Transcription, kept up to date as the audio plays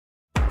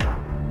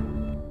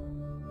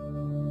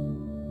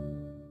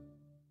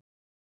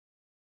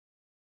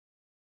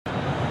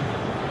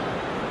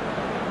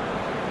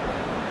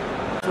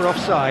for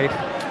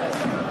offside.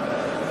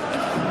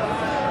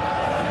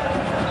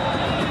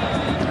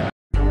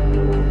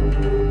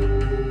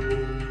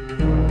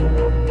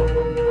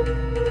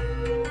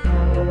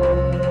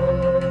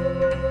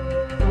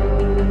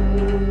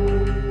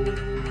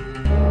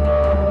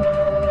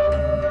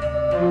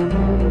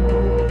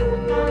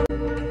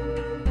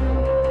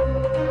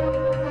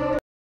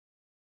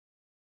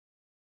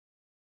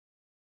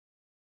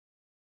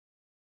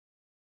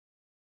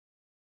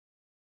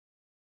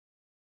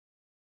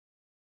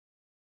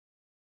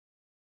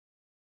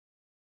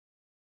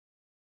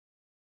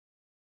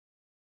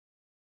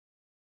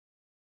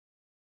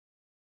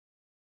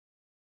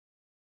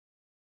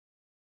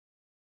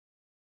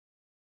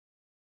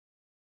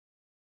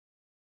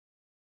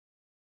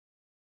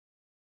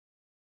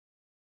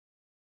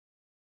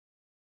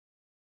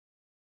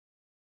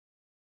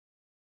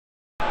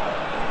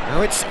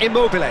 Now it's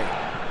Immobile.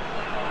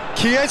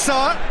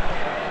 Chiesa.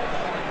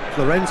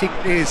 Florenzi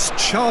is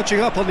charging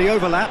up on the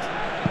overlap.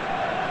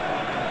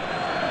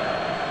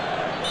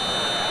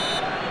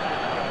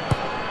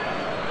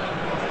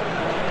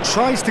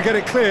 Tries to get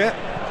it clear.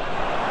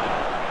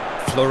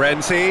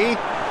 Florenzi.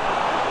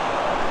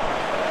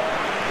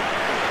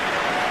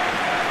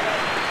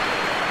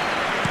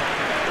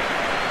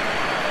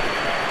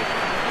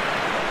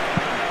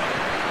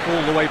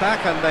 All the way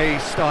back and they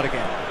start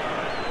again.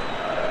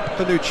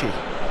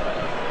 Panucci.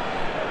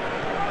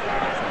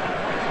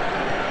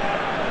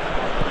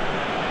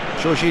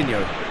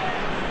 Jorginho.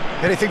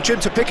 Anything, Jim,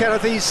 to pick out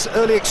of these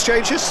early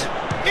exchanges?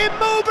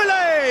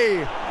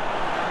 Immobile!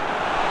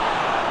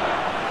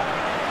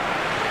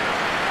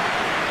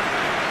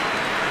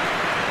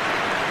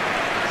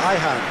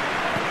 Ayhan.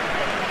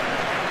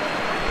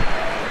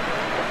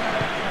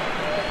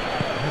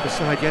 Neither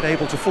side yet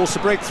able to force a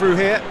breakthrough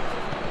here.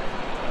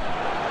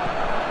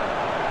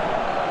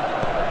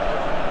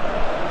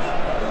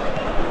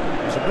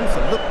 It was a move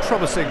that looked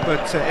promising,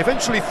 but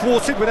eventually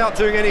thwarted without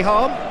doing any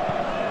harm.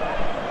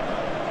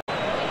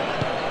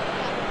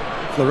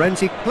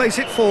 Florenzi plays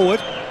it forward.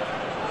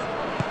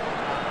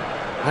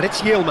 And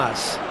it's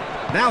Yilmaz.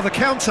 Now the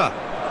counter.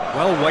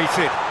 Well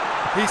weighted.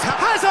 He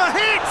has a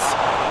hit!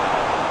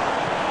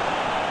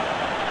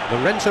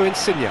 Lorenzo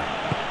Insigne.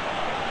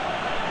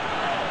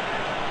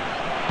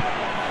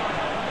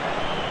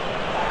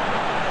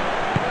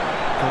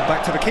 Come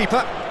back to the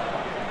keeper.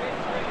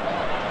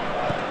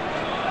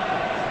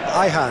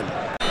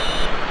 Ayhan.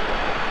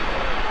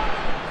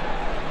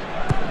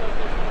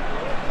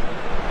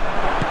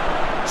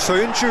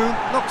 Soyuncu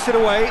knocks it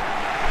away.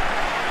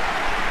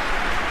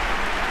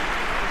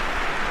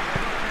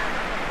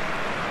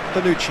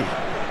 Panucci.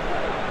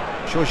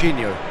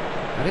 Jorginho.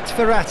 And it's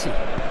Verratti.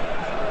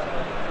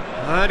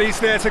 And he's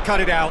there to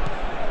cut it out.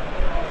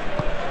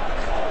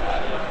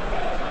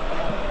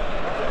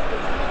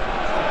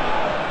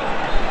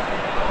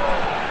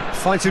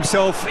 Finds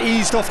himself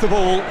eased off the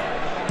ball.